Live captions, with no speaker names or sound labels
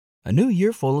A new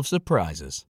year full of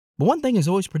surprises. But one thing is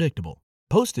always predictable.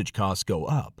 Postage costs go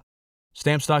up.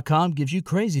 Stamps.com gives you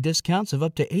crazy discounts of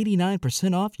up to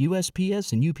 89% off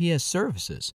USPS and UPS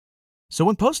services. So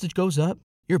when postage goes up,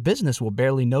 your business will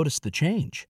barely notice the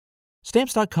change.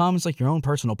 Stamps.com is like your own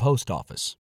personal post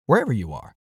office, wherever you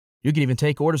are. You can even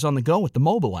take orders on the go with the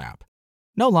mobile app.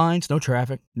 No lines, no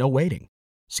traffic, no waiting.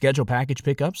 Schedule package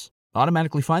pickups,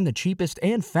 automatically find the cheapest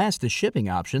and fastest shipping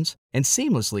options, and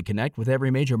seamlessly connect with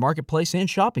every major marketplace and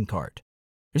shopping cart.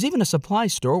 There's even a supply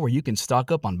store where you can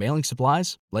stock up on mailing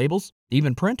supplies, labels,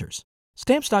 even printers.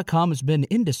 Stamps.com has been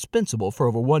indispensable for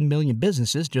over 1 million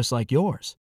businesses just like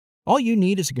yours. All you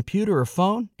need is a computer or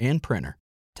phone and printer.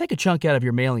 Take a chunk out of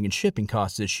your mailing and shipping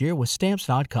costs this year with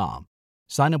Stamps.com.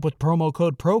 Sign up with promo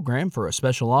code PROGRAM for a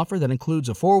special offer that includes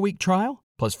a 4-week trial,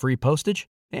 plus free postage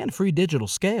and free digital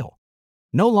scale.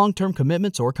 No long-term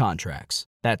commitments or contracts.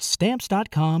 That's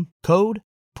Stamps.com, code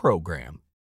PROGRAM.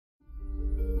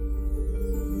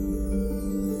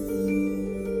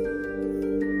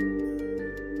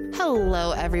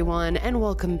 Hello, everyone, and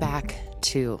welcome back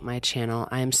to my channel.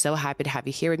 I am so happy to have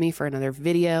you here with me for another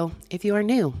video. If you are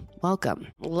new, welcome.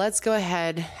 Let's go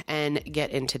ahead and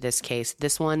get into this case.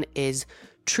 This one is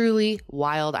truly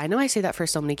wild. I know I say that for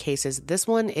so many cases. This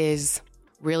one is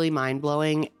really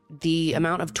mind-blowing. The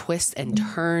amount of twists and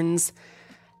turns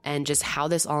and just how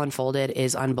this all unfolded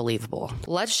is unbelievable.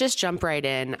 Let's just jump right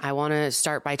in. I want to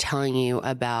start by telling you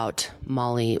about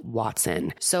Molly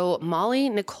Watson. So Molly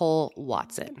Nicole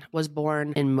Watson was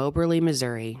born in Moberly,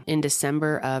 Missouri in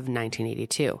December of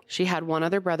 1982. She had one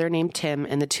other brother named Tim,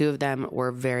 and the two of them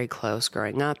were very close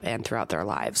growing up and throughout their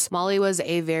lives. Molly was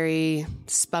a very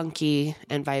spunky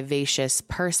and vivacious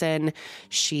person.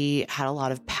 She had a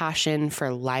lot of passion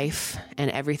for life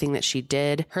and everything that she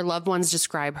did. Her loved ones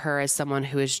describe her as someone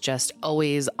who is just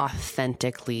always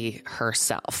authentically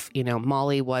herself. You know,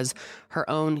 Molly was her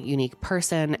own unique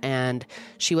person, and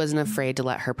she wasn't afraid to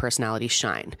let her personality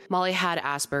shine. Molly had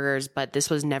Asperger's, but this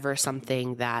was never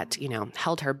something that,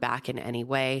 held her back in any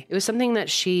way. It was something that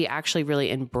she actually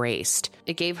really embraced.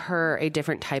 It gave her a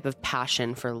different type of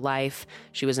passion for life.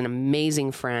 She was an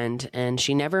amazing friend, and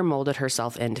she never molded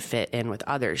herself in to fit in with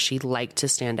others. She liked to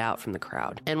stand out from the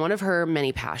crowd. And one of her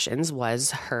many passions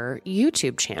was her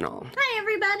YouTube channel. Hi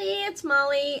everybody, it's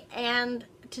Molly, and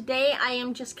today I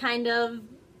am just kind of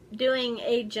doing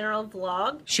a general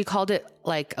vlog. She called it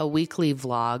like a weekly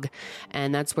vlog,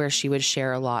 and that's where she would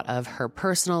share a lot of her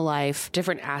personal life,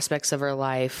 different aspects of her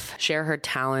life, share her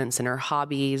talents and her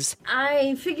hobbies.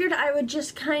 I figured I would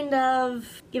just kind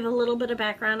of give a little bit of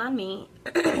background on me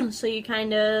so you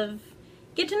kind of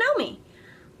get to know me.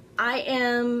 I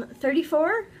am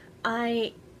 34.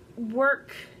 I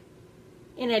work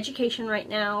in education right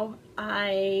now.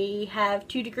 I have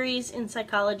 2 degrees in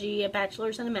psychology, a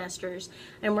bachelor's and a master's.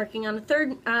 I'm working on a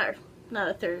third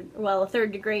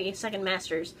degree, second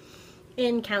master's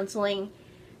in counseling.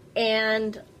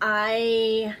 And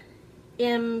I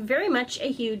am very much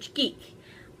a huge geek.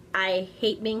 I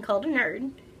hate being called a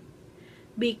nerd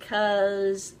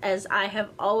because, as I have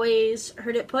always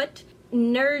heard it put,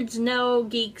 nerds know,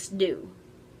 geeks do.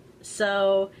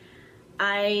 So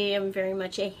I am very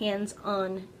much a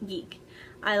hands-on geek.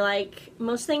 I like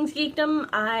most things geekdom.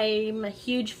 I'm a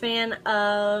huge fan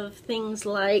of things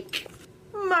like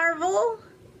Marvel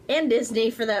and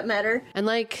Disney, for that matter. And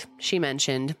like she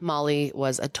mentioned, Molly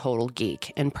was a total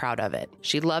geek and proud of it.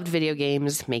 She loved video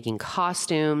games, making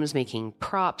costumes, making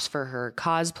props for her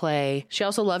cosplay. She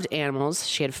also loved animals.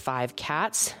 She had 5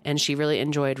 cats, and she really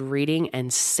enjoyed reading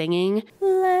and singing.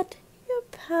 Let your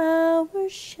power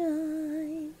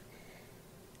shine.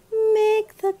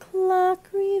 Make the clock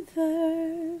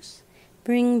reverse.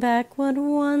 Bring back what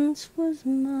once was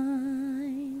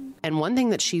mine. And one thing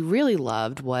that she really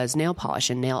loved was nail polish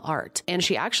and nail art. And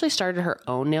she actually started her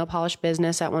own nail polish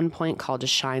business at one point called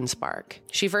Shine Spark.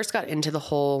 She first got into the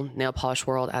whole nail polish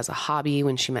world as a hobby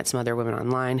when she met some other women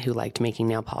online who liked making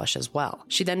nail polish as well.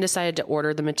 She then decided to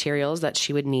order the materials that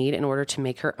she would need in order to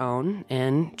make her own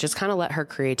and just kind of let her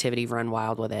creativity run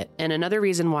wild with it. And another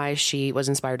reason why she was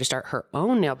inspired to start her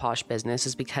own nail polish business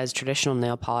is because traditional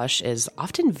nail polish is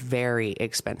often very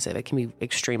expensive. It can be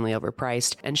extremely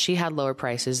overpriced, and she had lower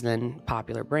prices than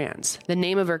popular brands. The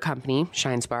name of her company,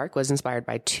 Shine Spark, was inspired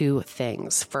by 2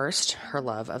 things. First, her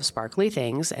love of sparkly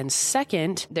things, and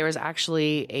second, there was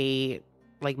actually a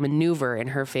maneuver in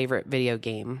her favorite video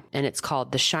game, and it's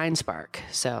called the Shine Spark.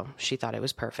 So she thought it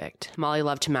was perfect. Molly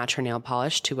loved to match her nail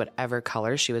polish to whatever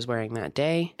color she was wearing that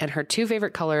day, and her two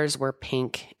favorite colors were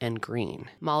pink and green.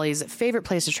 Molly's favorite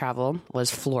place to travel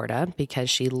was Florida because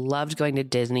she loved going to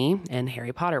Disney and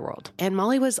Harry Potter World. And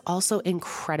Molly was also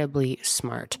incredibly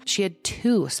smart. She had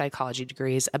 2 psychology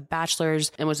degrees, a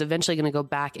bachelor's, and was eventually going to go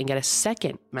back and get a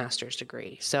second master's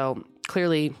degree. So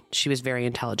clearly, she was very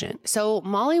intelligent. So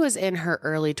Molly was in her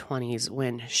early 20s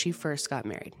when she first got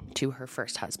married to her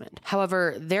first husband.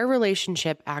 However, their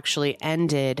relationship actually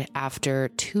ended after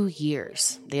 2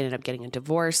 years. They ended up getting a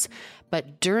divorce.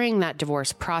 But during that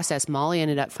divorce process, Molly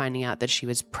ended up finding out that she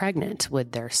was pregnant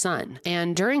with their son.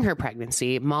 And during her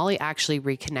pregnancy, Molly actually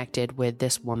reconnected with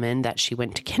this woman that she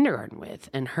went to kindergarten with,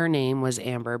 and her name was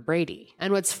Amber Brady.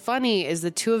 And what's funny is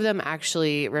the two of them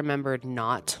actually remembered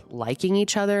not liking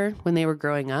each other when they were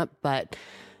growing up, but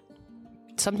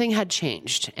something had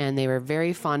changed, and they were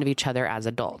very fond of each other as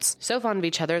adults. So fond of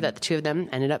each other that the two of them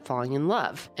ended up falling in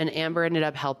love. And Amber ended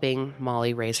up helping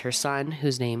Molly raise her son,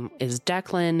 whose name is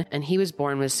Declan, and he was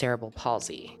born with cerebral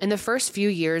palsy. And the first few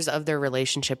years of their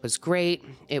relationship was great.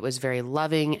 It was very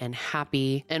loving and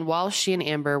happy. And while she and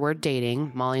Amber were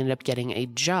dating, Molly ended up getting a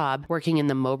job working in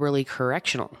the Moberly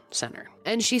Correctional Center.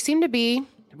 And she seemed to be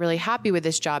really happy with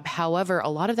this job. However, a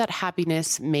lot of that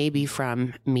happiness may be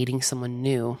from meeting someone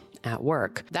new at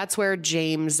work. That's where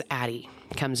James Addy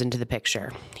comes into the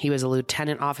picture. He was a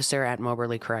lieutenant officer at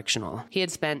Moberly Correctional. He had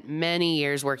spent many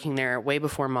years working there way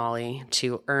before Molly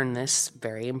to earn this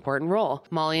very important role.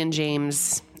 Molly and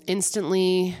James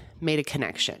instantly made a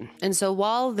connection. And so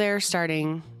while they're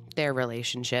starting their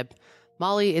relationship,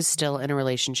 Molly is still in a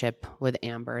relationship with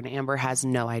Amber, and Amber has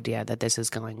no idea that this is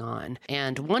going on.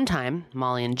 And one time,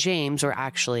 Molly and James were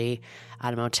actually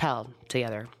at a motel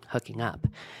together, hooking up.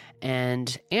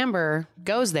 And Amber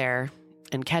goes there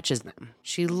and catches them.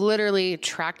 She literally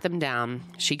tracked them down.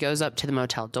 She goes up to the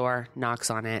motel door,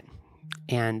 knocks on it,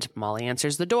 and Molly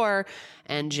answers the door,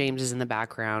 and James is in the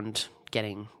background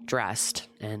getting dressed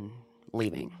and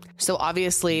leaving. So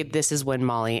obviously, this is when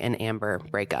Molly and Amber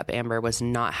break up. Amber was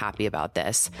not happy about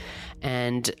this,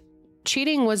 and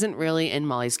cheating wasn't really in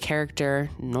Molly's character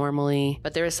normally,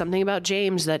 but there was something about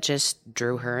James that just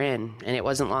drew her in, and it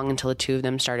wasn't long until the two of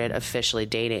them started officially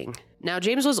dating. Now,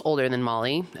 James was older than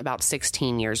Molly, about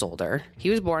 16 years older. He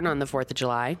was born on the 4th of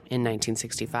July in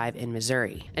 1965 in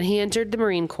Missouri, and he entered the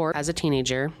Marine Corps as a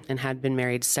teenager and had been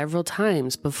married several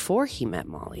times before he met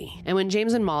Molly. And when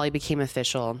James and Molly became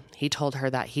official, he told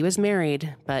her that he was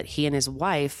married, but he and his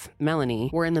wife, Melanie,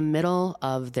 were in the middle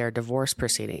of their divorce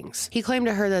proceedings. He claimed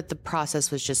to her that the process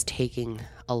was just taking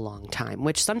a long time,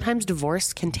 which sometimes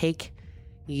divorce can take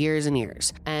years and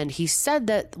years. And he said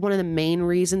that one of the main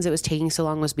reasons it was taking so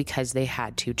long was because they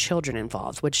had 2 children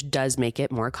involved, which does make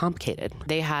it more complicated.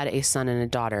 They had a son and a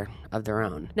daughter of their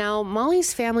own. Now,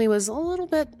 Molly's family was a little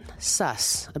bit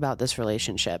sus about this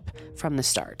relationship from the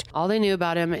start. All they knew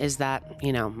about him is that,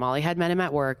 Molly had met him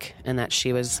at work and that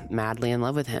she was madly in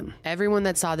love with him. Everyone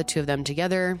that saw the two of them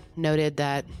together noted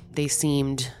that they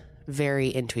seemed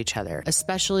very into each other,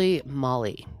 especially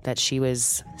Molly, that she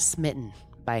was smitten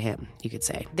by him, you could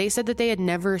say. They said that they had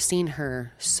never seen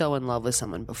her so in love with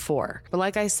someone before. But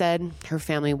like I said, her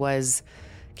family was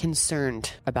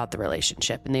concerned about the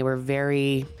relationship, and they were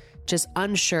very just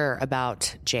unsure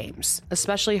about James,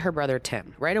 especially her brother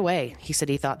Tim. Right away, he said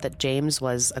he thought that James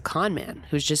was a con man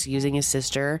who's just using his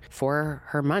sister for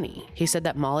her money. He said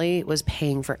that Molly was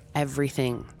paying for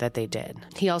everything that they did.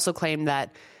 He also claimed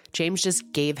that James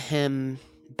just gave him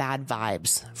bad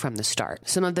vibes from the start.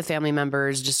 Some of the family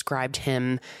members described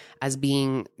him as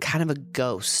being kind of a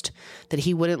ghost, that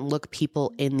he wouldn't look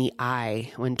people in the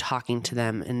eye when talking to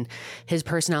them, and his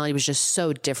personality was just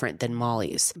so different than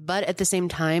Molly's. But at the same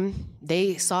time,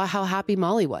 they saw how happy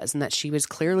Molly was and that she was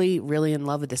clearly really in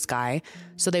love with this guy,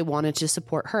 so they wanted to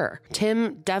support her.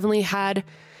 Tim definitely had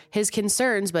his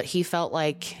concerns, but he felt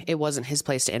like it wasn't his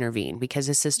place to intervene because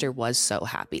his sister was so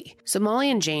happy. So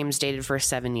Molly and James dated for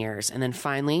 7 years, and then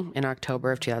finally, in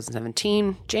October of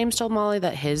 2017, James told Molly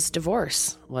that his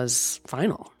divorce was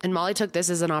final. And Molly took this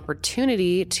as an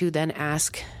opportunity to then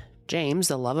ask James,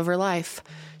 the love of her life,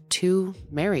 to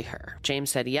marry her. James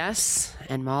said yes,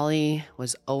 and Molly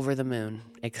was over the moon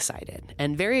excited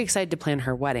and very excited to plan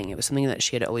her wedding. It was something that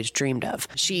she had always dreamed of.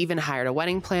 She even hired a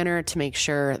wedding planner to make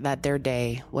sure that their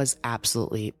day was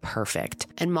absolutely perfect.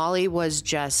 And Molly was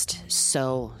just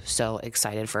so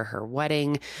excited for her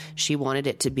wedding. She wanted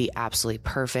it to be absolutely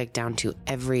perfect down to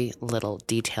every little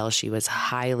detail. She was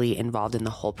highly involved in the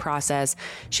whole process.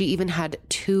 She even had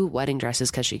 2 wedding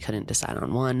dresses because she couldn't decide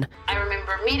on one. I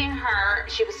remember meeting her.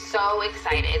 She was so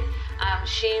excited.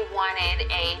 She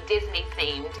wanted a Disney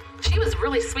themed. She was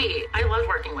really sweet. I loved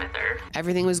working with her.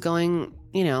 Everything was going,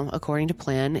 according to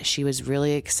plan. She was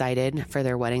really excited for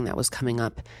their wedding that was coming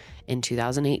up in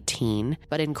 2018.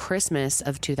 But in Christmas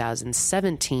of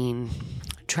 2017,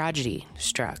 tragedy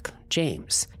struck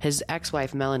James. His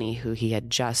ex-wife, Melanie, who he had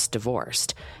just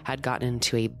divorced, had gotten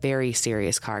into a very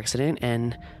serious car accident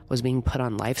and was being put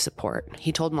on life support.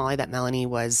 He told Molly that Melanie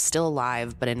was still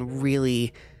alive, but in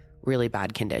really, really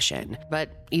bad condition.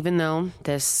 But even though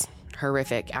this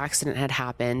horrific accident had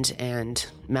happened and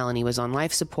Melanie was on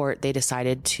life support, they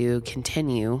decided to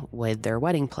continue with their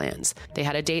wedding plans. They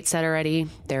had a date set already.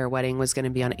 Their wedding was going to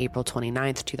be on April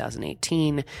 29th,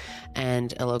 2018,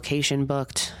 and a location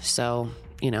booked. So,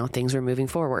 things were moving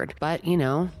forward. But,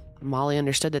 Molly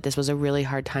understood that this was a really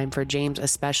hard time for James,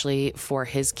 especially for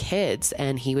his kids,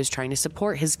 and he was trying to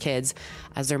support his kids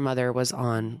as their mother was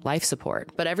on life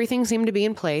support. But everything seemed to be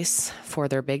in place for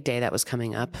their big day that was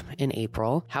coming up in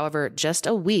April. However, just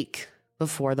a week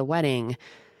before the wedding,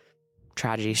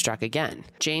 tragedy struck again.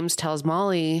 James tells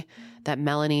Molly that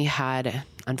Melanie had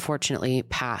unfortunately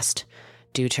passed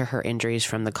due to her injuries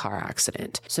from the car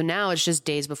accident. So now it's just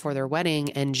days before their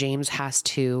wedding, and James has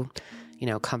to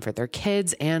comfort their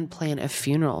kids and plan a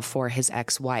funeral for his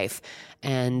ex-wife.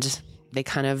 And they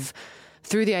kind of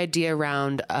threw the idea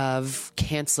around of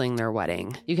canceling their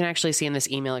wedding. You can actually see in this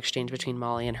email exchange between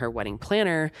Molly and her wedding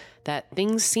planner that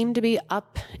things seem to be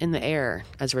up in the air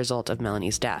as a result of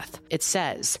Melanie's death. It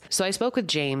says, "So I spoke with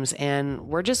James and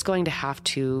we're just going to have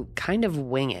to kind of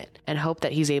wing it and hope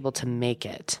that he's able to make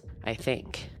it, I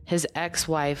think." His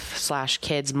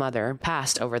ex-wife/kid's mother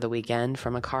passed over the weekend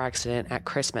from a car accident at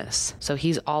Christmas. So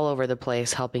he's all over the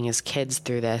place helping his kids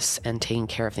through this and taking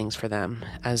care of things for them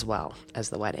as well as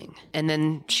the wedding. And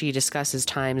then she discusses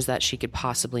times that she could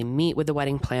possibly meet with the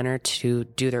wedding planner to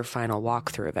do their final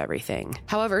walkthrough of everything.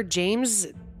 However, James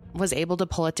was able to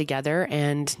pull it together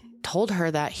and told her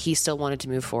that he still wanted to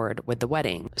move forward with the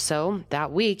wedding. So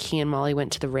that week, he and Molly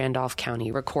went to the Randolph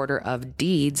County Recorder of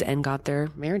Deeds and got their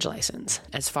marriage license.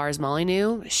 As far as Molly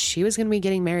knew, she was going to be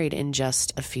getting married in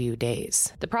just a few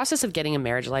days. The process of getting a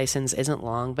marriage license isn't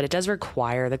long, but it does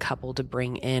require the couple to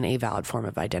bring in a valid form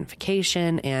of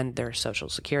identification and their social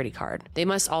security card. They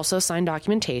must also sign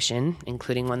documentation,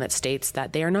 including one that states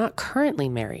that they are not currently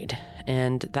married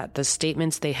and that the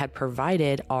statements they had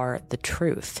provided are the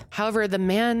truth. However, the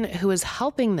man who was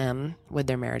helping them with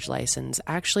their marriage license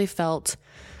actually felt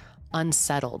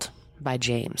unsettled by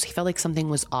James. He felt like something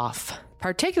was off,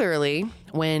 particularly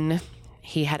when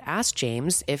he had asked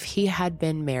James if he had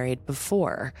been married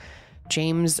before.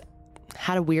 James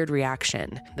had a weird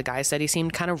reaction. The guy said he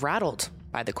seemed kind of rattled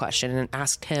by the question and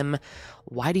asked him,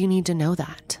 "Why do you need to know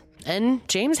that?" And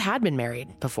James had been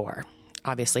married before,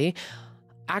 obviously.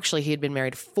 Actually, he had been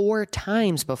married 4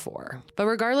 times before. But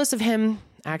regardless of him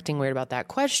acting weird about that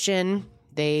question,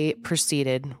 they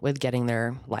proceeded with getting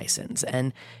their license.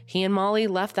 And he and Molly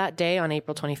left that day on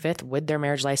April 25th with their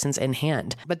marriage license in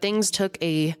hand. But things took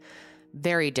a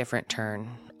very different turn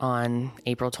on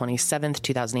April 27th,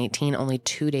 2018, only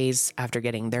 2 days after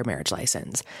getting their marriage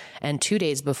license and 2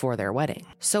 days before their wedding.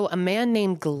 So a man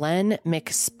named Glenn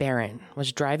McSparron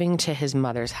was driving to his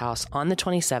mother's house on the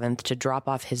 27th to drop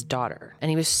off his daughter. And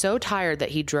he was so tired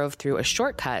that he drove through a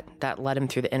shortcut that led him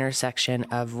through the intersection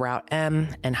of Route M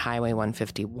and Highway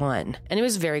 151. And it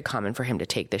was very common for him to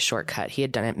take this shortcut. He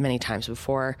had done it many times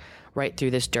before, right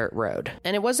through this dirt road.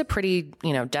 And it was a pretty,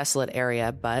 desolate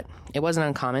area, but it wasn't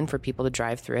uncommon for people to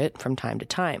drive through it from time to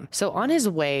time. So on his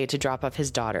way to drop off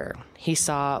his daughter, he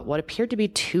saw what appeared to be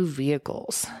 2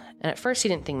 vehicles. And at first he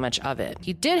didn't think much of it.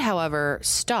 He did, however,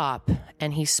 stop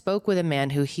and he spoke with a man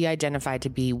who he identified to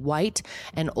be white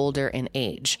and older in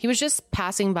age. He was just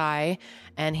passing by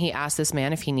and he asked this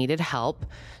man if he needed help.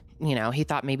 He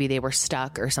thought maybe they were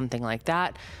stuck or something like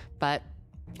that, but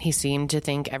he seemed to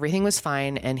think everything was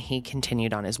fine and he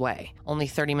continued on his way. Only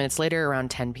 30 minutes later,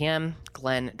 around 10 p.m.,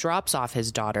 Glenn drops off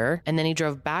his daughter and then he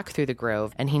drove back through the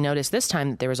grove and he noticed this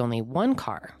time that there was only 1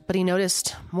 car. But he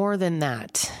noticed more than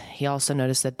that. He also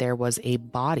noticed that there was a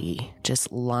body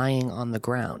just lying on the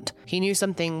ground. He knew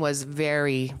something was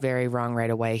very, very wrong right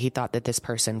away. He thought that this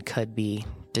person could be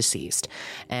deceased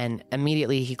and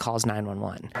immediately he calls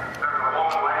 911.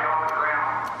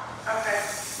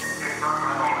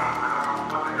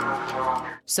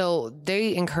 So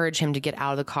they encourage him to get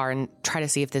out of the car and try to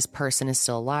see if this person is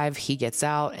still alive. He gets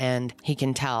out and he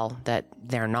can tell that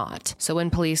they're not. So when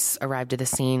police arrived at the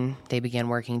scene, they began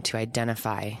working to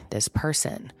identify this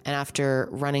person. And after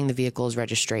running the vehicle's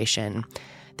registration,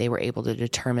 they were able to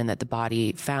determine that the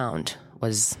body found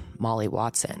was Molly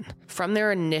Watson. From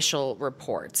their initial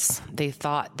reports, they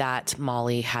thought that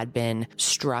Molly had been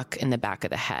struck in the back of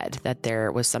the head, that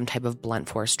there was some type of blunt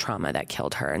force trauma that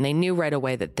killed her. And they knew right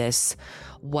away that this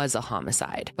was a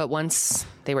homicide. But once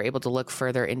they were able to look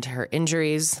further into her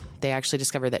injuries, they actually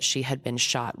discovered that she had been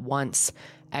shot once,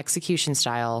 execution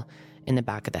style, in the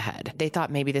back of the head. They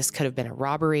thought maybe this could have been a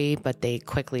robbery, but they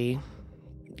quickly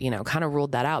kind of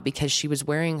ruled that out because she was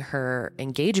wearing her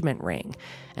engagement ring.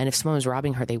 And if someone was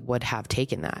robbing her, they would have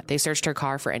taken that. They searched her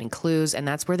car for any clues, and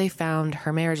that's where they found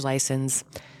her marriage license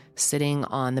sitting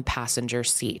on the passenger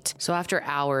seat. So after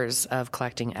hours of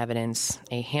collecting evidence,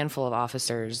 a handful of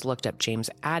officers looked up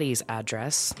James Addy's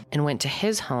address and went to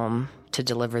his home to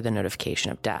deliver the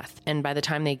notification of death. And by the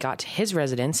time they got to his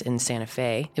residence in Santa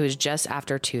Fe, it was just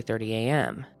after 2:30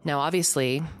 a.m. Now,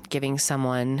 obviously, giving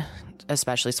someone,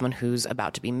 especially someone who's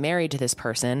about to be married to this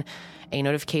person, a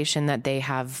notification that they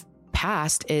have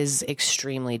passed is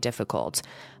extremely difficult.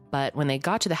 But when they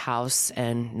got to the house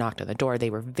and knocked on the door, they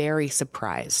were very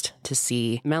surprised to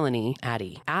see Melanie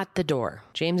Addy at the door.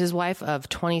 James's wife of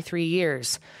 23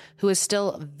 years, who is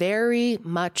still very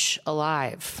much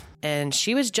alive. And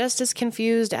she was just as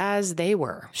confused as they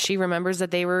were. She remembers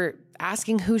that they were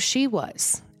asking who she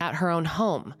was at her own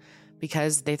home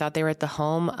because they thought they were at the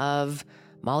home of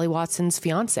Molly Watson's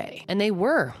fiancé. And they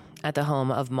were at the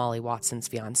home of Molly Watson's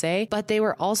fiancé, but they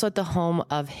were also at the home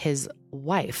of his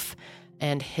wife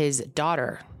and his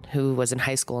daughter, who was in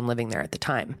high school and living there at the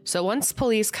time. So once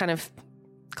police kind of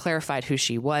clarified who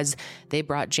she was, they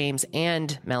brought James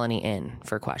and Melanie in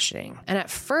for questioning. And at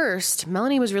first,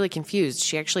 Melanie was really confused.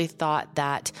 She actually thought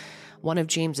that one of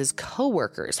James's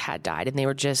coworkers had died, and they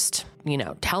were just,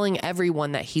 telling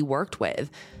everyone that he worked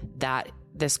with that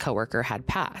this coworker had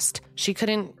passed. She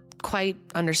couldn't quite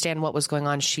understand what was going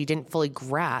on. She didn't fully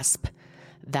grasp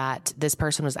that this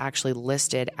person was actually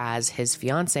listed as his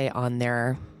fiance on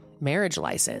their marriage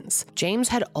license. James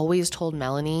had always told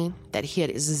Melanie that he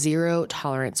had zero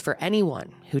tolerance for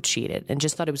anyone who cheated and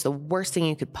just thought it was the worst thing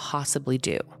you could possibly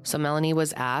do. So Melanie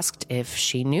was asked if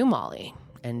she knew Molly,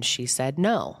 and she said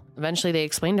no. Eventually, they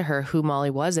explained to her who Molly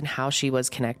was and how she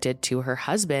was connected to her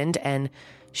husband, and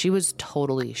she was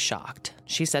totally shocked.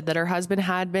 She said that her husband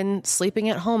had been sleeping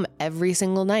at home every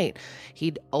single night.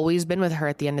 He'd always been with her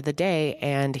at the end of the day,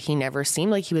 and he never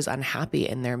seemed like he was unhappy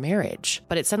in their marriage.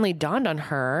 But it suddenly dawned on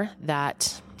her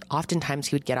that oftentimes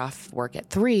he would get off work at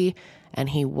 3 and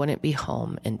he wouldn't be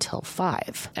home until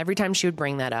 5. Every time she would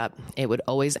bring that up, it would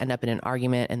always end up in an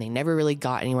argument, and they never really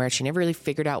got anywhere. She never really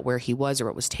figured out where he was or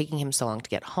what was taking him so long to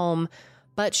get home,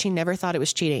 but she never thought it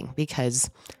was cheating because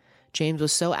James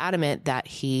was so adamant that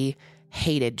he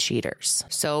hated cheaters.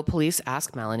 So police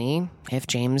asked Melanie if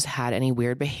James had any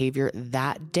weird behavior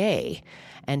that day,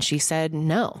 and she said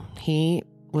no. He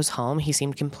was home. He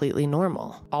seemed completely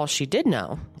normal. All she did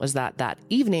know was that that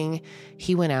evening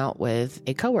he went out with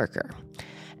a coworker,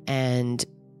 and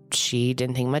she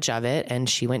didn't think much of it, and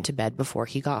she went to bed before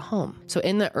he got home. So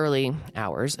in the early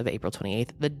hours of April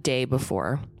 28th, the day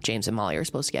before James and Molly are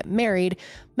supposed to get married,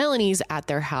 Melanie's at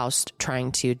their house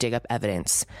trying to dig up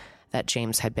evidence that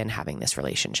James had been having this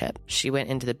relationship. She went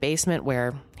into the basement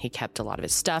where he kept a lot of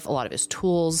his stuff, a lot of his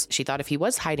tools. She thought if he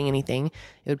was hiding anything,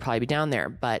 it would probably be down there,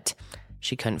 but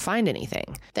she couldn't find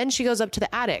anything. Then she goes up to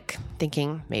the attic,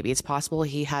 thinking maybe it's possible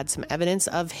he had some evidence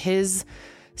of his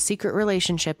secret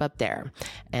relationship up there.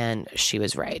 And she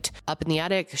was right. Up in the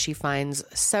attic, she finds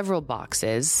several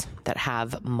boxes that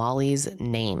have Molly's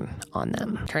name on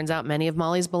them. Turns out many of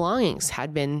Molly's belongings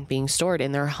had been being stored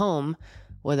in their home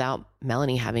without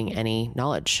Melanie having any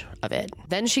knowledge of it.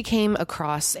 Then she came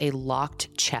across a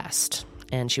locked chest,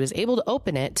 and she was able to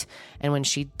open it. And when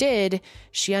she did,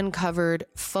 she uncovered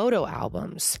photo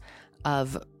albums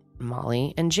of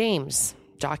Molly and James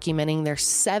documenting their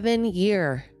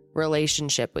 7-year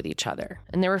relationship with each other.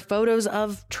 And there were photos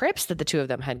of trips that the two of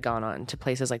them had gone on to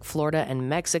places like Florida and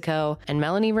Mexico. And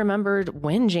Melanie remembered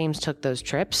when James took those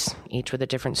trips, each with a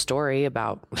different story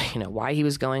about, why he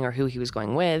was going or who he was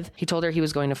going with. He told her he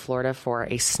was going to Florida for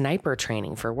a sniper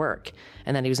training for work,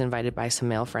 and that he was invited by some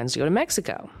male friends to go to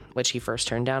Mexico, which he first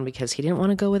turned down because he didn't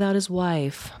want to go without his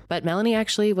wife. But Melanie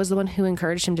actually was the one who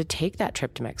encouraged him to take that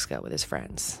trip to Mexico with his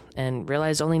friends, and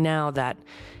realized only now that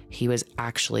he was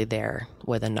actually there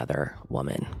with another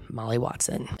woman, Molly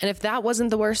Watson. And if that wasn't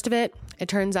the worst of it, it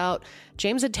turns out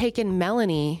James had taken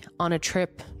Melanie on a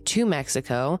trip to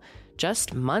Mexico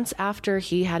just months after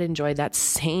he had enjoyed that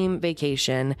same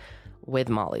vacation with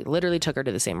Molly. Literally took her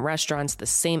to the same restaurants, the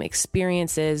same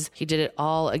experiences. He did it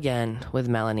all again with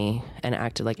Melanie and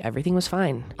acted like everything was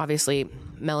fine. Obviously,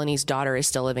 Melanie's daughter is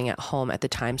still living at home at the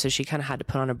time, so she kind of had to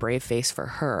put on a brave face for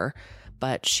her,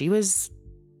 but she was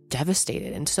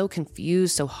devastated and so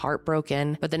confused, so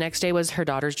heartbroken. But the next day was her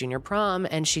daughter's junior prom,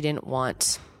 and she didn't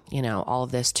want all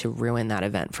of this to ruin that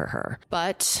event for her.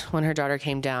 But when her daughter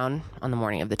came down on the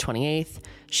morning of the 28th,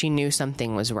 she knew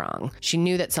something was wrong. She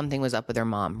knew that something was up with her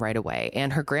mom right away,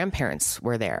 and her grandparents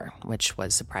were there, which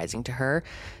was surprising to her.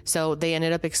 So they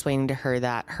ended up explaining to her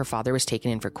that her father was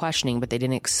taken in for questioning, but they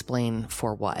didn't explain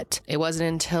for what. It wasn't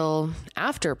until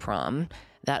after prom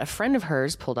that a friend of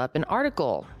hers pulled up an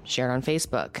article shared on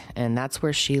Facebook, and that's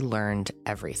where she learned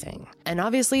everything. And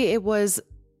obviously it was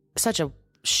such a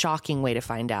shocking way to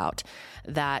find out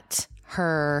that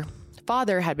her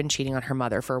father had been cheating on her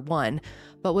mother, for one,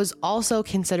 but was also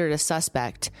considered a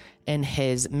suspect in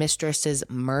his mistress's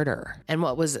murder. And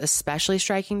what was especially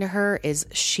striking to her is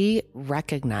she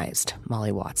recognized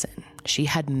Molly Watson. She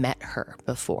had met her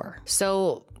before.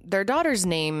 So their daughter's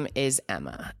name is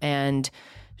Emma, and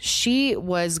she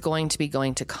was going to be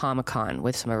going to Comic-Con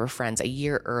with some of her friends a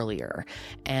year earlier,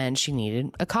 and she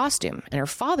needed a costume. And her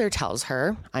father tells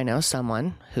her, I know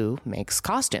someone who makes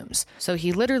costumes. So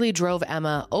he literally drove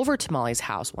Emma over to Molly's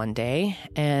house one day,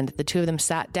 and the two of them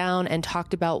sat down and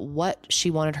talked about what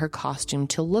she wanted her costume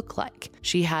to look like.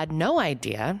 She had no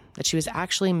idea that she was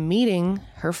actually meeting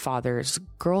her father's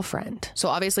girlfriend. So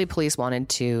obviously police wanted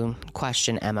to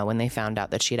question Emma when they found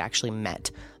out that she had actually met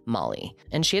Molly.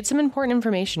 And she had some important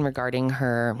information regarding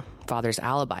her father's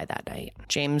alibi that night.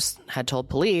 James had told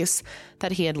police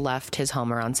that he had left his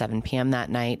home around 7 p.m.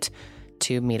 that night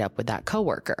to meet up with that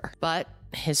coworker. But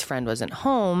his friend wasn't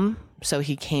home, so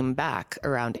he came back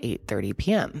around 8:30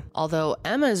 p.m. Although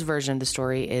Emma's version of the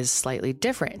story is slightly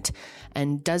different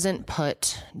and doesn't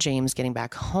put James getting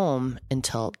back home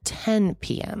until 10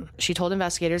 p.m. She told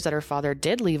investigators that her father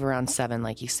did leave around 7,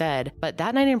 like he said, but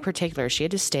that night in particular, she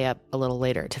had to stay up a little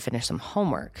later to finish some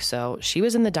homework. So she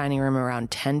was in the dining room around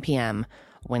 10 p.m.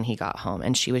 when he got home,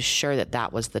 and she was sure that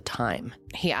that was the time.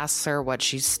 He asks her what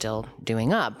she's still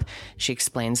doing up. She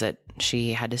explains that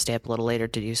she had to stay up a little later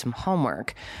to do some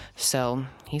homework. So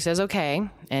he says, okay,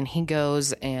 and he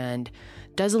goes and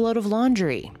does a load of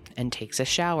laundry and takes a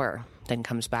shower, then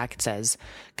comes back and says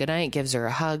goodnight, gives her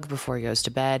a hug before he goes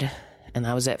to bed, and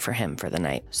that was it for him for the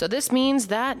night. So this means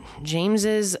that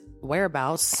James's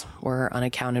whereabouts were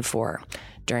unaccounted for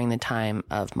during the time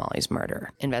of Molly's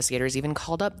murder. Investigators even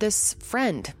called up this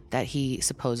friend that he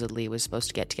supposedly was supposed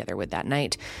to get together with that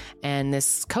night. And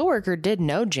this coworker did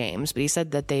know James, but he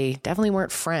said that they definitely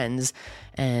weren't friends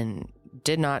and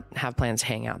did not have plans to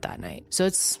hang out that night. So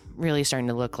it's really starting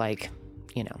to look like,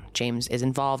 James is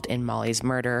involved in Molly's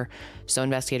murder. So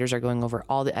investigators are going over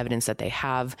all the evidence that they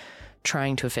have,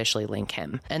 trying to officially link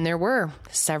him. And there were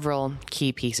several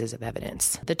key pieces of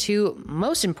evidence. The two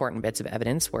most important bits of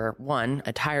evidence were, 1,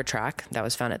 a tire track that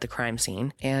was found at the crime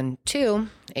scene, and 2,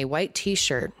 a white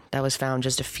t-shirt that was found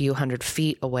just a few hundred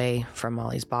feet away from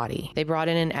Molly's body. They brought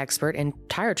in an expert in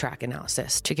tire track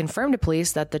analysis to confirm to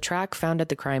police that the track found at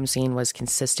the crime scene was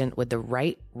consistent with the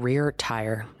right rear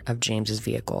tire of James's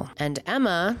vehicle. And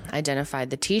Emma identified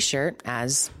the t-shirt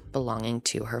as belonging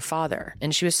to her father.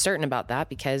 And she was certain about that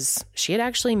because she had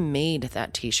actually made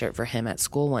that t-shirt for him at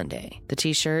school one day. The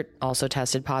t-shirt also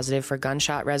tested positive for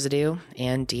gunshot residue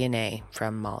and DNA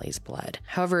from Molly's blood.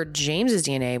 However, James's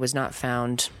DNA was not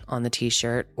found on the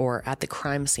t-shirt or at the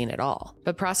crime scene at all.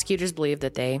 But prosecutors believed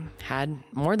that they had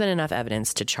more than enough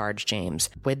evidence to charge James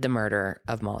with the murder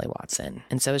of Molly Watson.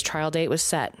 And so his trial date was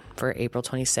set for April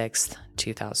 26th,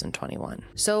 2021.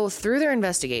 So through their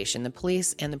investigation, the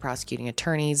police and the prosecuting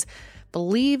attorneys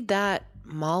believed that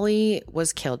Molly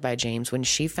was killed by James when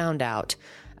she found out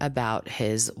about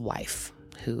his wife,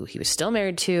 who he was still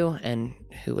married to and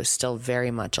who was still very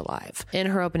much alive. In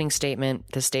her opening statement,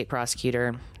 the state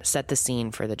prosecutor set the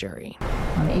scene for the jury.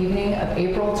 On the evening of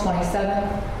April 27,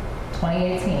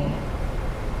 2018,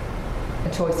 a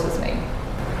choice was made.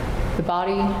 The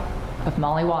body of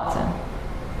Molly Watson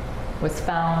was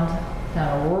found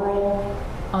down a rural,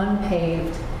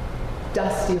 unpaved,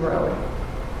 dusty road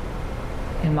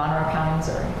in Monroe County,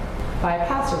 Missouri, by a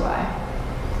passerby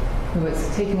who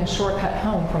was taking a shortcut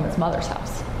home from his mother's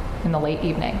house in the late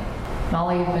evening.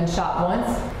 Molly had been shot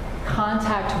once,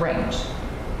 contact range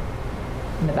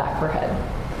in the back of her head.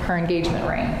 Her engagement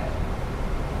ring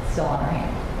still on her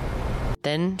hand.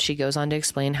 Then she goes on to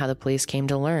explain how the police came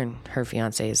to learn her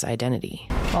fiancé's identity.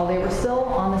 While they were still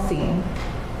on the scene,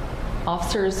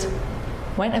 officers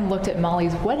went and looked at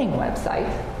Molly's wedding website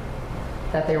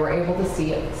that they were able to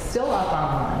see it still up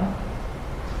online.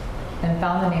 and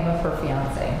found the name of her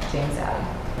fiancé, James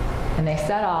Addy. And they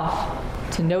set off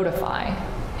to notify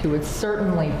who would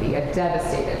certainly be a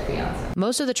devastated fiancé.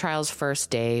 Most of the trial's first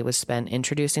day was spent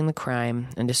introducing the crime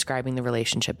and describing the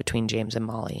relationship between James and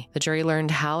Molly. The jury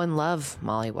learned how in love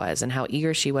Molly was and how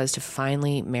eager she was to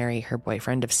finally marry her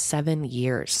boyfriend of 7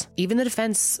 years. Even the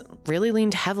defense really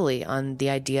leaned heavily on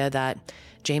the idea that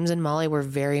James and Molly were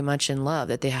very much in love,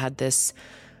 that they had this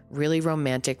really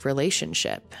romantic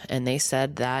relationship. And they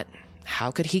said that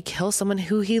how could he kill someone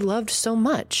who he loved so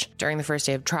much? During the first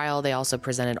day of trial, they also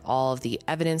presented all of the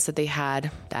evidence that they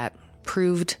had that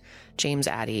proved James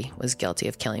Addy was guilty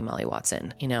of killing Molly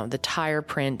Watson. You know, the tire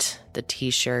print, the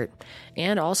t-shirt,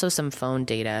 and also some phone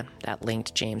data that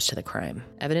linked James to the crime.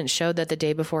 Evidence showed that the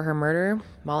day before her murder,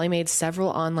 Molly made several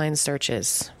online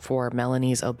searches for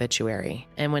Melanie's obituary.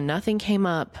 And when nothing came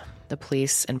up, the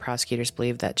police and prosecutors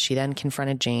believed that she then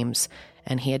confronted James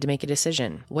and he had to make a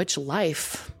decision. Which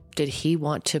life did he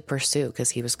want to pursue? Because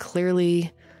he was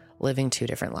clearly living 2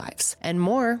 different lives. And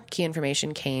more key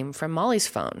information came from Molly's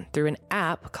phone through an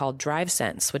app called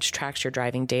DriveSense, which tracks your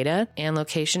driving data and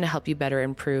location to help you better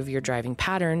improve your driving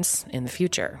patterns in the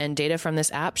future. And data from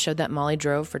this app showed that Molly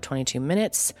drove for 22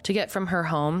 minutes to get from her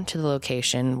home to the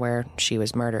location where she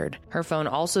was murdered. Her phone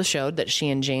also showed that she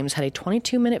and James had a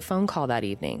 22-minute phone call that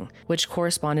evening, which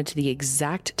corresponded to the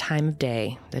exact time of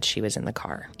day that she was in the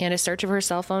car. And a search of her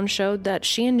cell phone showed that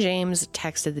she and James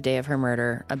texted the day of her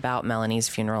murder about Melanie's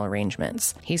funeral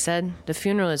arrangements. He said, "The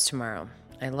funeral is tomorrow.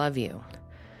 I love you.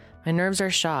 My nerves are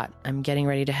shot. I'm getting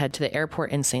ready to head to the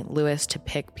airport in St. Louis to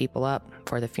pick people up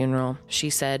for the funeral." She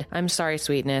said, "I'm sorry,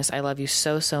 sweetness. I love you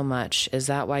so, so much. Is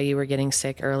that why you were getting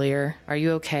sick earlier? Are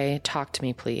you okay? Talk to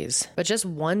me, please." But just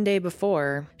one day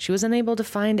before, she was unable to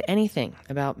find anything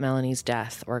about Melanie's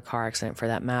death or car accident for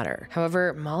that matter.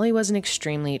 However, Molly was an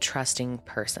extremely trusting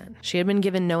person. She had been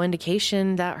given no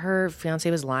indication that her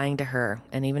fiancé was lying to her,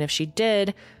 and even if she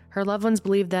did, her loved ones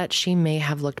believed that she may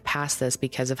have looked past this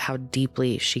because of how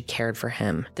deeply she cared for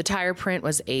him. The tire print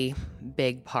was a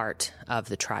big part of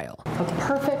the trial. A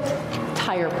perfect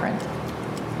tire print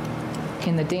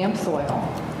in the damp soil,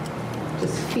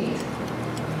 just feet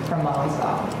from Molly's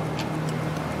body.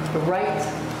 The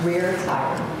right rear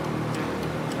tire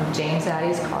of James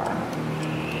Addy's car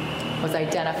was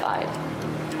identified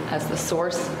as the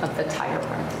source of the tire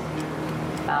print,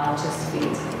 found just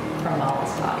feet from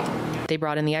Molly's body. They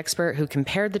brought in the expert who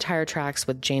compared the tire tracks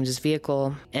with James's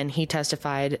vehicle, and he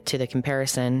testified to the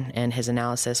comparison, and his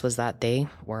analysis was that they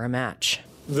were a match.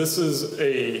 This is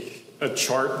a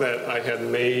chart that I had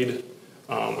made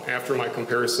after my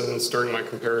comparisons, during my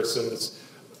comparisons,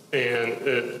 and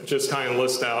it just kind of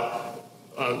lists out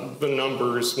the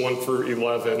numbers 1 through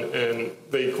 11, and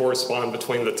they correspond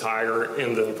between the tire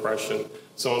and the impression.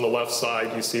 So on the left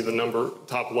side, you see the number,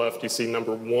 top left, you see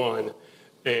number 1.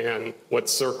 And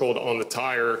what's circled on the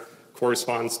tire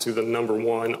corresponds to the number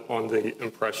 1 on the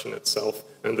impression itself.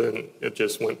 And then it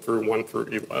just went through 1 through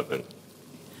 11.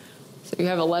 So you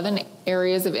have 11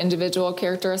 areas of individual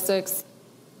characteristics?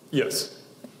 Yes.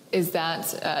 Is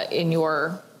that, in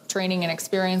your training and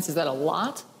experience, is that a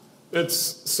lot? It's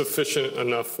sufficient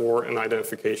enough for an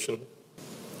identification.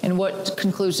 And what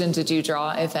conclusion did you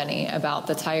draw, if any, about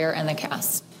the tire and the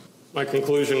cast? My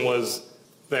conclusion was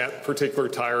that particular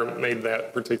tire made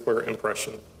that particular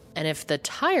impression. And if the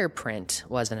tire print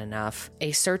wasn't enough,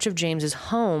 a search of James's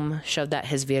home showed that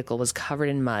his vehicle was covered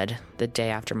in mud the day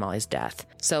after Molly's death.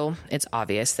 So it's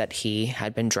obvious that he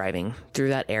had been driving through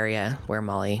that area where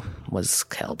Molly was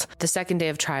killed. The second day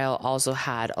of trial also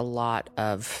had a lot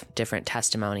of different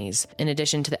testimonies. In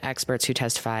addition to the experts who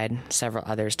testified, several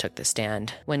others took the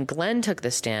stand. When Glenn took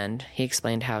the stand, he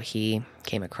explained how he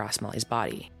came across Molly's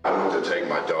body. I went to take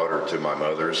my daughter to my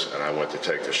mother's, and I went to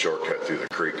take the shortcut through the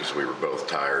creek because we were both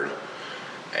tired.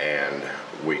 And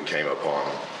we came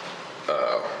upon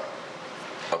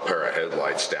a pair of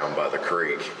headlights down by the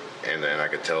creek, and then I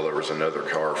could tell there was another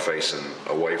car facing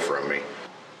away from me.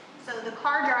 So the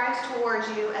car drives towards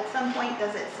you. At some point,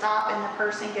 does it stop and the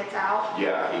person gets out?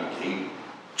 Yeah, he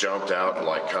jumped out and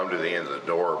like come to the end of the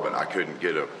door, but I couldn't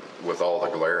get with all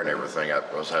the glare and everything. I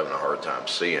was having a hard time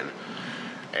seeing.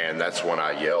 And that's when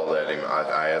I yelled at him.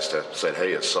 I said,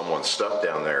 "Hey, is someone stuck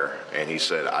down there?" And he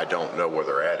said, "I don't know where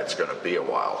they're at. It's going to be a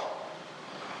while."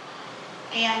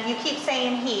 And you keep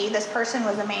saying this person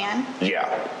was a man? Yeah.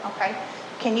 Okay.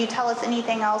 Can you tell us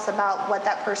anything else about what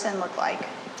that person looked like?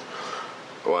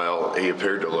 Well, he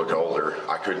appeared to look older.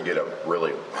 I couldn't get a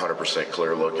really 100%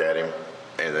 clear look at him.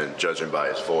 And then judging by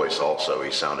his voice also,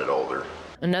 he sounded older.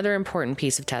 Another important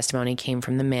piece of testimony came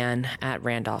from the man at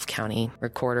Randolph County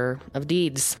Recorder of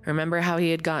Deeds. Remember how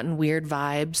he had gotten weird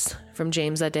vibes from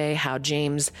James that day? How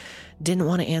James didn't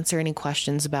want to answer any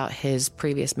questions about his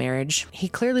previous marriage? He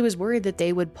clearly was worried that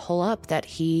they would pull up that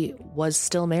he was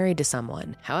still married to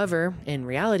someone. However, in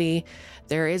reality,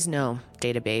 there is no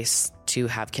database to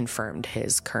have confirmed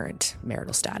his current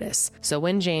marital status. So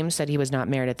when James said he was not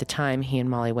married at the time he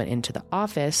and Molly went into the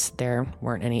office, there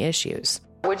weren't any issues.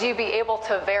 Would you be able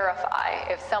to verify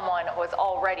if someone was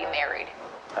already married?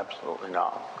 Absolutely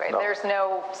not. Okay, No. there's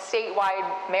no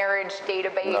statewide marriage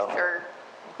database No. or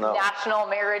No. national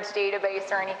marriage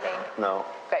database or anything? No.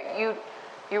 Okay, you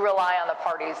rely on the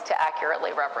parties to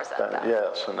accurately represent them.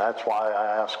 Yes, and that's why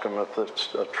I ask them if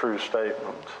it's a true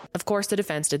statement. Of course, the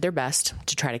defense did their best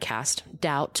to try to cast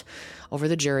doubt over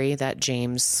the jury that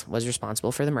James was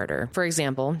responsible for the murder. For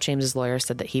example, James's lawyer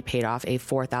said that he paid off a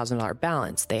 $4,000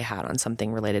 balance they had on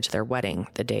something related to their wedding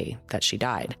the day that she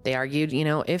died. They argued,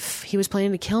 if he was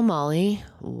planning to kill Molly,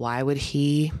 why would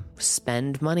he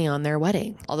spend money on their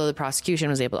wedding? Although the prosecution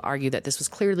was able to argue that this was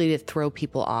clearly to throw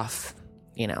people off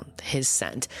his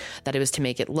scent, that it was to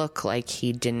make it look like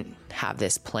he didn't have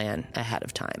this plan ahead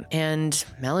of time. And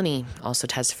Melanie also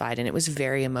testified, and it was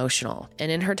very emotional.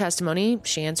 And in her testimony,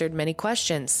 she answered many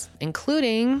questions,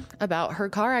 including about her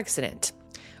car accident,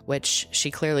 which she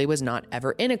clearly was not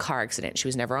ever in a car accident. She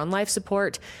was never on life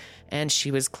support, and she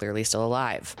was clearly still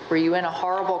alive. Were you in a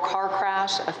horrible car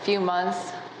crash a few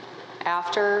months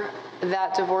after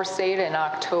that divorce date in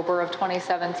October of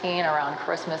 2017 around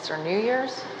Christmas or New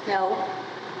Year's? No.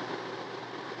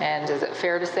 And is it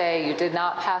fair to say you did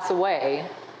not pass away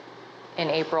in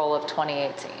April of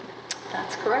 2018?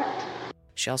 That's correct.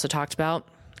 She also talked about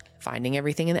finding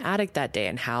everything in the attic that day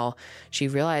and how she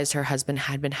realized her husband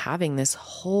had been having this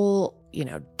whole,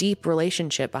 deep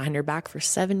relationship behind her back for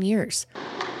 7 years.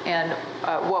 And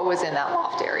what was in that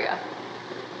loft area?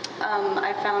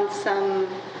 I found some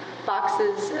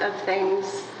boxes of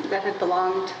things that had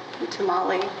belonged to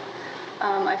Molly.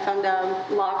 I found a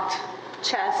locked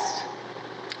chest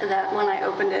that when I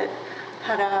opened it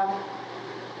had a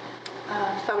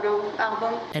photo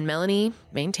album. And Melanie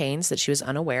maintains that she was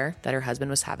unaware that her husband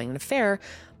was having an affair,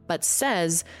 but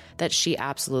says that she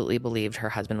absolutely believed her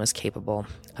husband was capable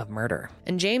of murder.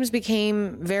 And James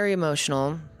became very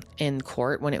emotional in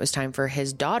court when it was time for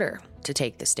his daughter to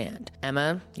take the stand.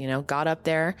 Emma, got up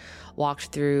there, walked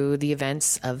through the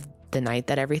events of the night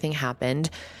that everything happened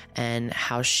and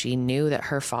how she knew that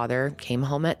her father came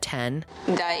home at 10.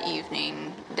 That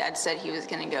evening, Dad said he was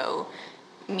going to go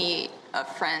meet a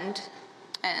friend,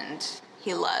 and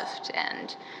he left.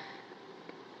 And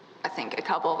I think a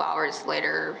couple of hours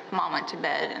later, Mom went to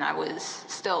bed, and I was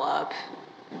still up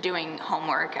doing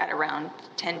homework at around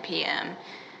 10 p.m.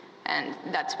 And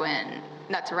that's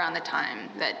around the time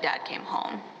that Dad came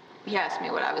home. He asked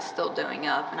me what I was still doing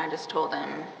up, and I just told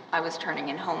him I was turning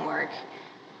in homework.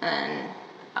 And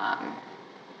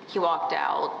he walked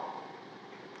out.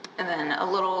 And then a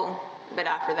little bit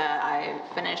after that, I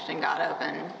finished and got up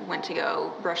and went to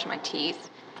go brush my teeth.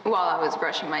 While I was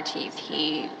brushing my teeth,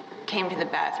 he came to the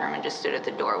bathroom and just stood at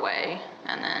the doorway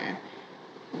and then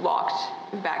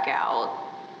walked back out.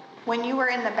 When you were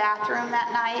in the bathroom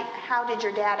that night, how did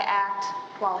your dad act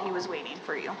while he was waiting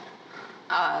for you?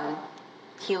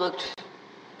 He looked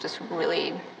just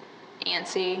really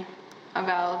antsy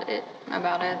about it. I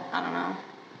don't know.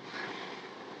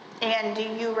 And do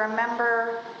you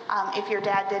remember if your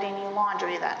dad did any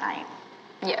laundry that night?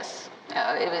 Yes.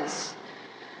 It was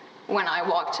when I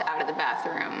walked out of the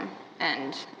bathroom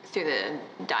and through the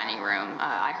dining room,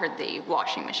 I heard the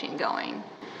washing machine going.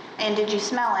 And did you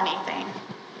smell anything?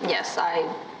 Yes,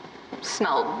 I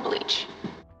smelled bleach.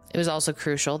 It was also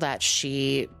crucial that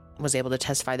she was able to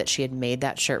testify that she had made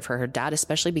that shirt for her dad,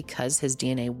 especially because his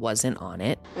DNA wasn't on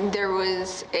it. There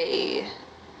was a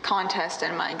contest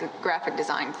in my graphic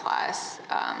design class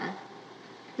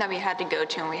that we had to go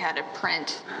to, and we had to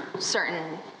print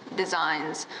certain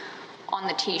designs on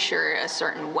the t-shirt a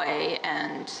certain way,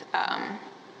 and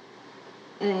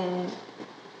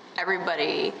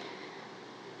everybody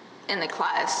in the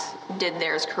class did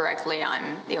theirs correctly.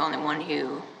 I'm the only one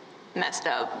who messed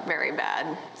up very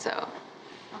bad, so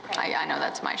okay. I know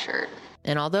that's my shirt.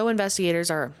 And although investigators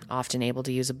are often able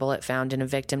to use a bullet found in a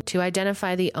victim to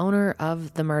identify the owner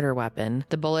of the murder weapon,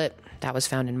 the bullet that was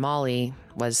found in Molly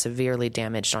was severely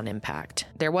damaged on impact.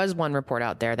 There was one report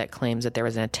out there that claims that there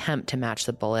was an attempt to match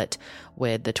the bullet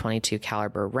with the .22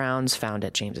 caliber rounds found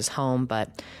at James's home,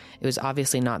 but it was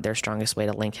obviously not their strongest way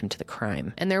to link him to the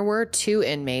crime. And there were 2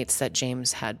 inmates that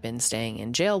James had been staying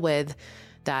in jail with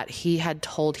that he had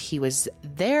told he was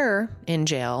there in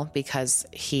jail because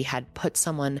he had put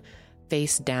someone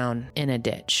face down in a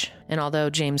ditch. And although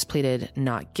James pleaded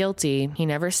not guilty, he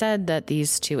never said that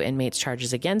these two inmates'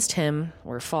 charges against him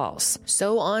were false.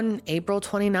 So on April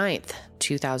 29th,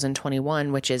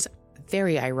 2021, which is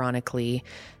very ironically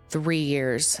 3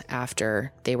 years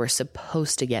after they were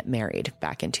supposed to get married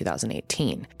back in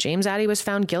 2018, James Addy was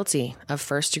found guilty of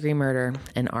first-degree murder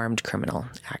and armed criminal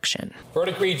action.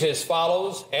 Verdict reads as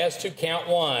follows. As to count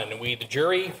one, we, the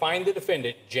jury, find the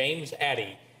defendant, James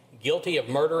Addy, guilty of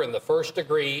murder in the first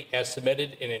degree as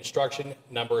submitted in instruction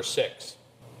number 6.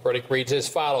 Verdict reads as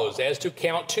follows. As to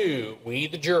count two, we,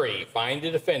 the jury, find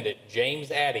the defendant,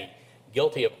 James Addy,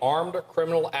 guilty of armed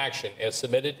criminal action as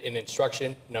submitted in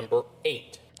instruction number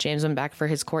 8. James went back for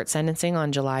his court sentencing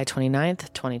on July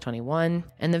 29th, 2021,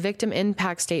 and the victim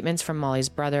impact statements from Molly's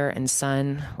brother and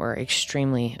son were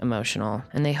extremely emotional,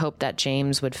 and they hoped that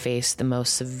James would face the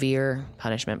most severe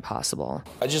punishment possible.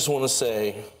 I just want to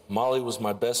say Molly was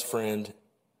my best friend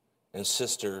and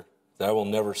sister that I will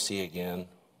never see again.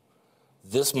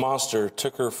 This monster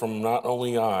took her from not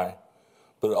only I,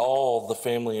 but all the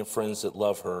family and friends that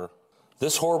love her.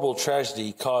 This horrible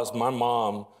tragedy caused my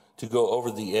mom to go over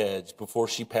the edge before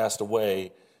she passed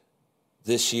away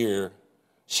this year.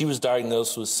 She was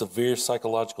diagnosed with severe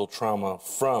psychological trauma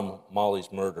from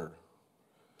Molly's murder.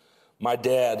 My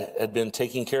dad had been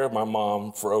taking care of my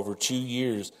mom for over 2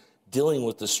 years, dealing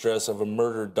with the stress of a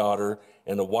murdered daughter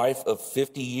and a wife of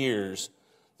 50 years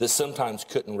that sometimes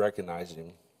couldn't recognize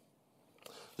him.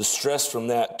 The stress from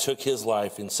that took his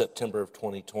life in September of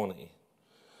 2020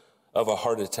 of a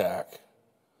heart attack.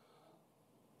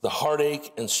 The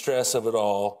heartache and stress of it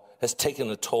all has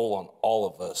taken a toll on all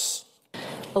of us.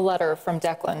 A letter from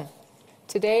Declan.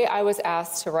 Today I was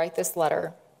asked to write this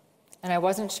letter, and I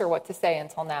wasn't sure what to say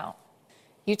until now.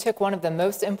 You took one of the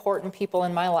most important people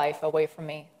in my life away from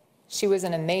me. She was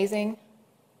an amazing,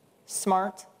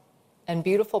 smart, and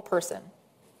beautiful person.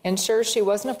 And sure, she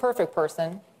wasn't a perfect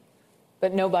person,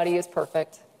 but nobody is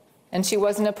perfect. And she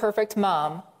wasn't a perfect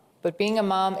mom, but being a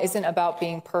mom isn't about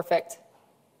being perfect.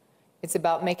 It's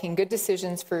about making good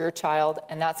decisions for your child,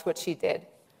 and that's what she did.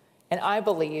 And I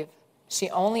believe she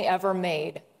only ever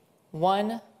made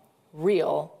one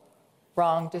real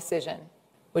wrong decision,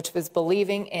 which was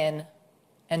believing in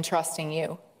and trusting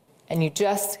you. And you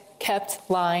just kept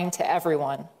lying to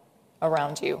everyone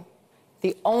around you.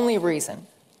 The only reason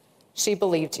she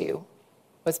believed you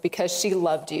was because she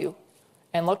loved you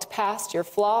and looked past your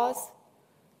flaws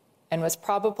and was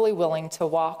probably willing to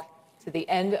walk to the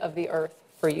end of the earth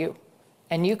for you.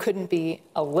 And you couldn't be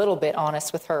a little bit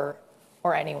honest with her,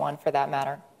 or anyone for that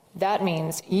matter. That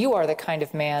means you are the kind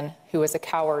of man who is a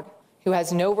coward, who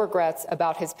has no regrets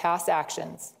about his past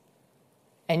actions,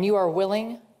 and you are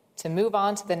willing to move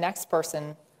on to the next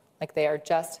person like they are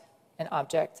just an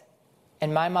object.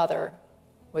 And my mother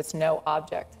was no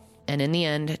object. And in the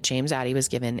end, James Addy was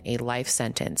given a life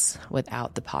sentence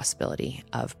without the possibility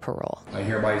of parole. I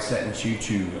hereby sentence you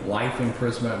to life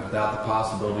imprisonment without the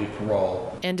possibility of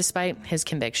parole. And despite his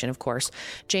conviction, of course,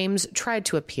 James tried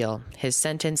to appeal his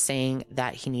sentence, saying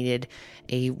that he needed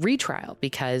a retrial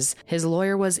because his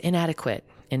lawyer was inadequate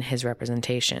in his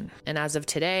representation. And as of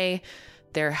today,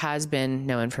 there has been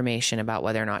no information about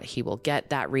whether or not he will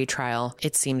get that retrial.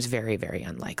 It seems very, very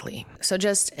unlikely. So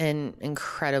just an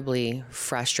incredibly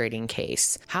frustrating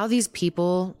case. How these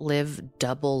people live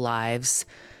double lives,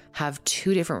 have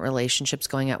two different relationships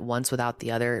going at once without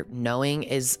the other knowing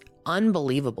is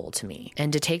unbelievable to me.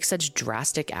 And to take such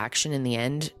drastic action in the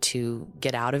end to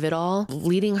get out of it all,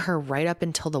 leading her right up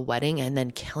until the wedding and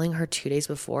then killing her 2 days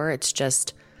before, it's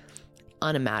just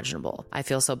unimaginable. I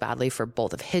feel so badly for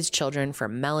both of his children, for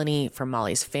Melanie, for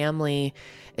Molly's family.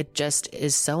 It just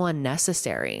is so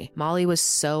unnecessary. Molly was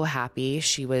so happy.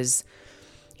 She was,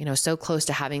 so close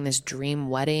to having this dream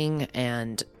wedding,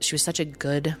 and she was such a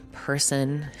good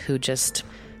person who just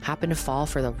happened to fall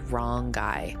for the wrong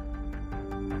guy.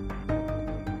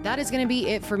 That is going to be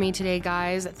it for me today,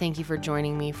 guys. Thank you for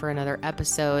joining me for another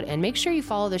episode. And make sure you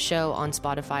follow the show on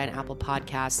Spotify and Apple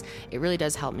Podcasts. It really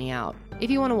does help me out.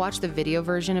 If you want to watch the video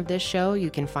version of this show,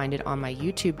 you can find it on my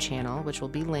YouTube channel, which will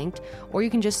be linked, or you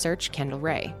can just search Kendall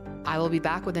Ray. I will be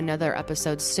back with another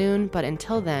episode soon, but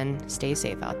until then, stay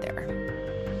safe out there.